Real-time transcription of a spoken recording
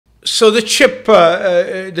So the chip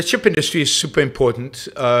industry is super important.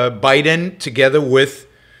 Biden, together with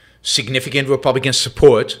significant Republican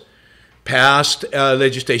support, passed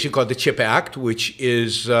legislation called the CHIP Act, which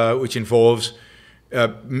involves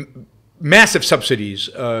massive subsidies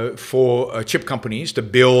for chip companies to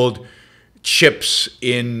build chips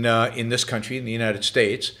in this country, in the United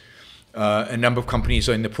States. A number of companies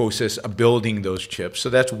are in the process of building those chips.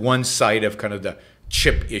 So that's one side of kind of the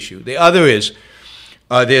chip issue. The other is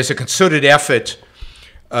there's a concerted effort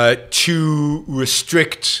to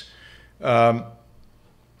restrict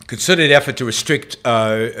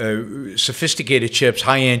sophisticated chips,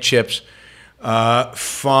 high-end chips,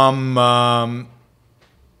 from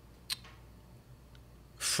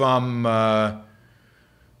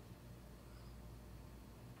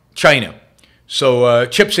China. So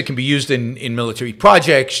chips that can be used in military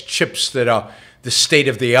projects, chips that are the state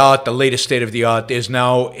of the art, the latest state of the art. There's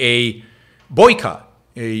now a boycott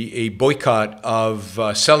of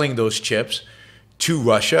selling those chips to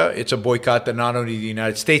Russia. It's a boycott that not only the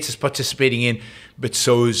United States is participating in, but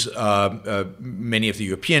so is many of the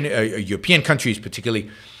European countries, particularly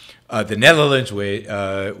the Netherlands, where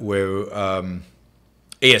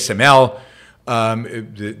ASML,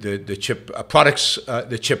 the chip products,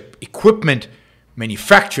 the chip equipment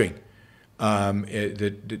manufacturing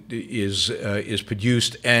is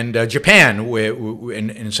produced, and Japan,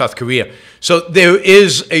 in South Korea. So there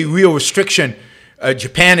is a real restriction.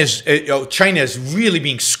 China is really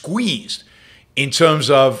being squeezed in terms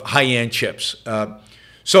of high-end chips.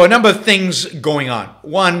 So a number of things going on.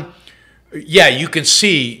 One, yeah, you can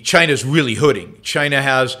see China's really hurting. China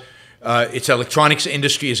has its electronics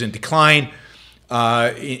industry is in decline.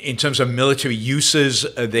 In terms of military uses,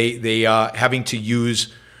 they are having to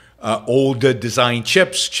use older design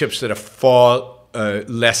chips that are far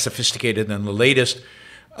less sophisticated than the latest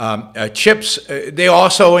chips. They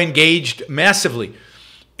also engaged massively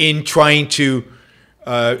in trying to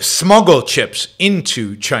smuggle chips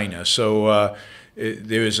into China. So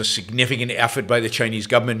there is a significant effort by the Chinese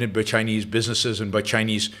government and by Chinese businesses and by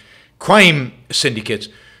Chinese crime syndicates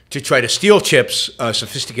to try to steal chips,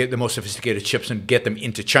 the most sophisticated chips, and get them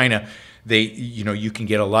into China. You can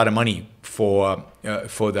get a lot of money for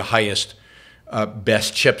the highest,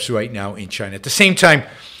 best chips right now in China. At the same time,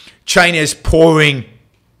 China is pouring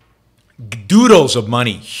doodles of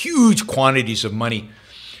money, huge quantities of money,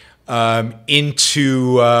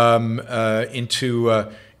 into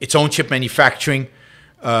its own chip manufacturing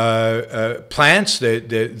plants.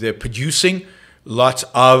 They're producing lots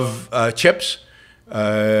of chips.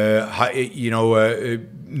 Not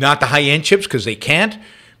the high-end chips because they can't,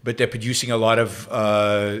 but they're producing a lot of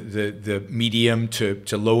the medium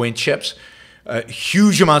to low-end chips.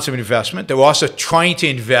 Huge amounts of investment. They're also trying to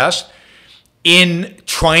invest in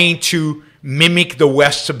trying to mimic the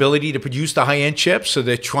West's ability to produce the high-end chips. So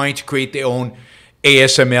they're trying to create their own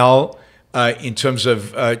ASML in terms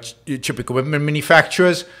of chip equipment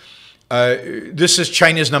manufacturers. This is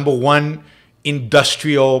China's #1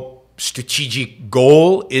 industrial strategic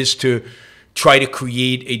goal, is to try to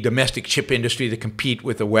create a domestic chip industry to compete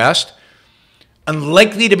with the West.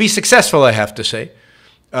 Unlikely to be successful, I have to say.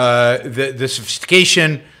 The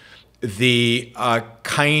sophistication, the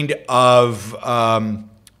kind of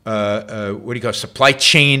supply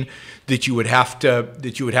chain that you would have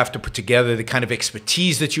to put together, the kind of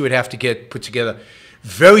expertise that you would have to get put together,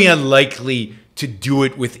 very unlikely to do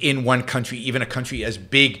it within one country, even a country as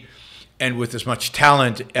big and with as much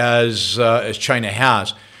talent as China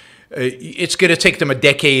has. It's going to take them a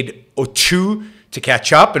decade or two to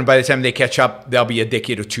catch up, and by the time they catch up, they'll be a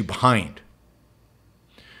decade or two behind.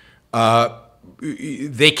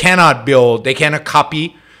 They cannot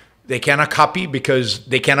copy because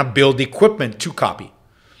they cannot build the equipment to copy.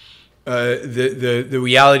 The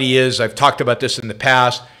reality is, I've talked about this in the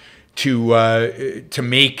past, to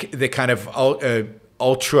make the kind of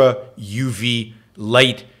ultra UV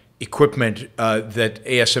light equipment that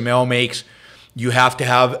ASML makes, you have to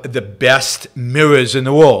have the best mirrors in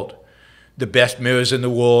the world. The best mirrors in the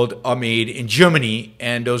world are made in Germany,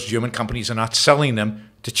 and those German companies are not selling them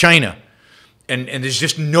to China. And there's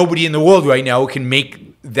just nobody in the world right now who can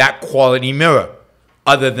make that quality mirror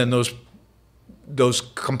other than those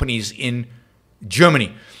companies in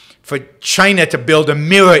Germany. For China to build a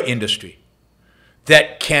mirror industry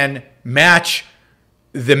that can match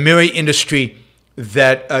the mirror industry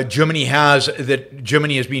that Germany has, that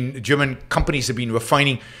German companies have been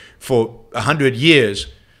refining for 100 years,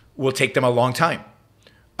 will take them a long time.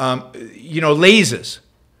 Lasers.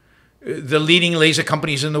 The leading laser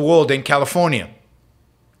companies in the world in California,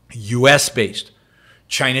 US-based.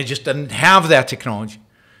 China just doesn't have that technology.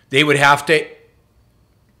 They would have to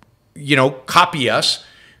copy us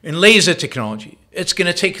in laser technology. It's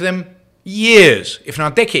going to take them years, if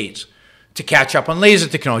not decades, to catch up on laser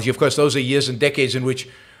technology. Of course, those are years and decades in which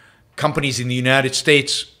companies in the United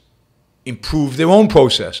States improve their own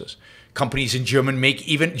processes. Companies in Germany make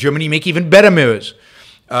even better mirrors.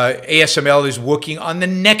 ASML is working on the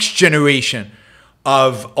next generation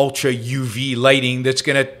of ultra UV lighting that's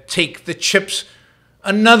going to take the chips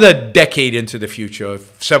another decade into the future, or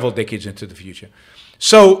several decades into the future.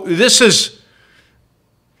 So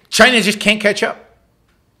China just can't catch up.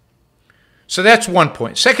 So that's one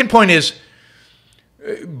point. Second point is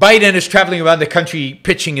Biden is traveling around the country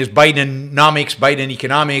pitching his Bidenomics, Biden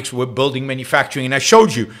economics. We're building manufacturing. And I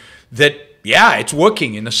showed you that, yeah, it's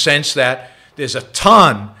working in the sense that there's a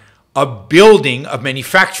ton of building of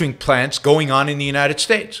manufacturing plants going on in the United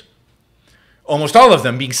States. Almost all of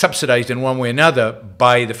them being subsidized in one way or another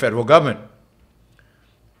by the federal government.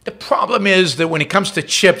 The problem is that when it comes to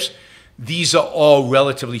chips, these are all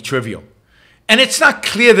relatively trivial. And it's not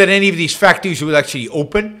clear that any of these factories will actually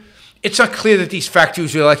open. It's not clear that these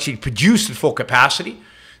factories will actually produce at full capacity.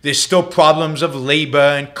 There's still problems of labor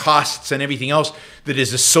and costs and everything else that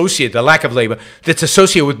is associated, the lack of labor, that's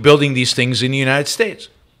associated with building these things in the United States.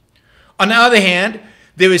 On the other hand,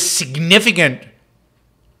 there is significant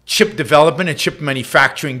chip development and chip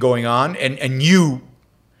manufacturing going on, and new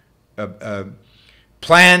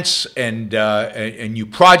plants and new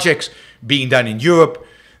projects being done in Europe.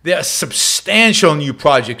 There are substantial new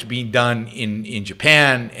projects being done in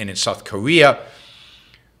Japan and in South Korea.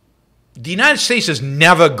 The United States is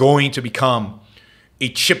never going to become a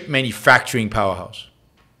chip manufacturing powerhouse.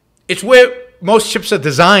 It's where most chips are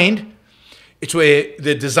designed. It's where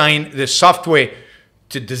the software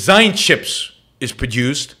to design chips is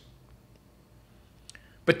produced.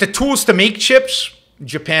 But the tools to make chips,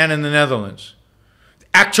 Japan and the Netherlands.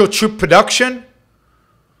 Actual chip production,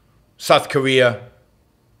 South Korea,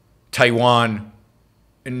 Taiwan,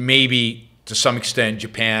 and maybe to some extent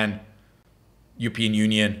Japan, European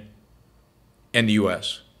Union, and the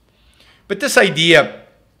US. But this idea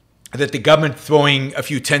that the government throwing a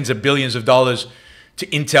few tens of billions of dollars to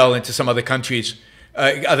Intel and to some other countries,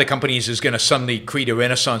 other companies is going to suddenly create a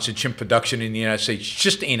renaissance in chip production in the United States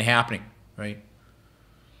just ain't happening, right?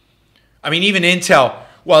 I mean, even Intel,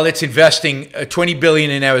 while it's investing $20 billion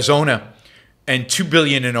in Arizona and $2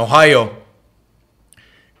 billion in Ohio,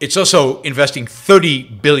 it's also investing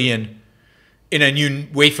 $30 billion in a new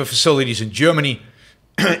wafer facilities in Germany.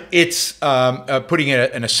 It's putting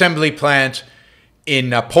an assembly plant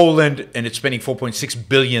in Poland, and it's spending $4.6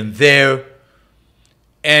 billion there.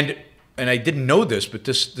 And I didn't know this, but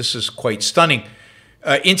this is quite stunning.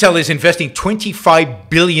 Intel is investing $25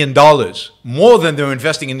 billion, more than they're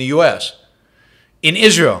investing in the US, in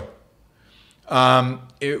Israel,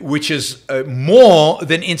 which is more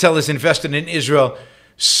than Intel has invested in Israel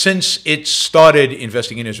since it started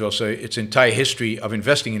investing in Israel, so its entire history of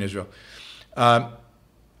investing in Israel.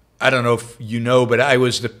 I don't know if you know, but I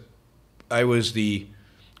was the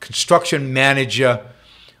construction manager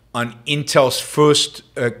on Intel's first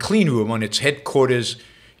clean room on its headquarters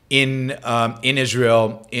in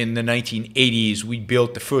Israel in the 1980s. We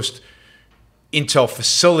built the first Intel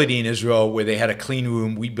facility in Israel where they had a clean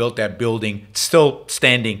room. We built that building, still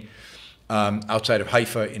standing outside of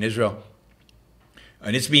Haifa in Israel.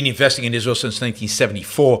 And it's been investing in Israel since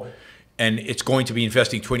 1974, and it's going to be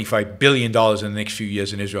investing $25 billion in the next few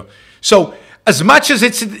years in Israel. So as much as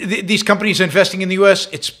these companies are investing in the US,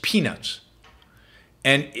 it's peanuts.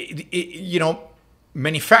 And,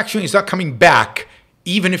 manufacturing is not coming back,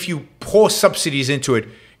 even if you pour subsidies into it.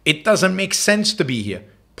 It doesn't make sense to be here,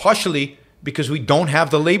 partially because we don't have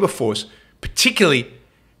the labor force, particularly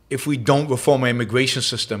if we don't reform our immigration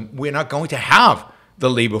system. We're not going to have the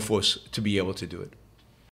labor force to be able to do it.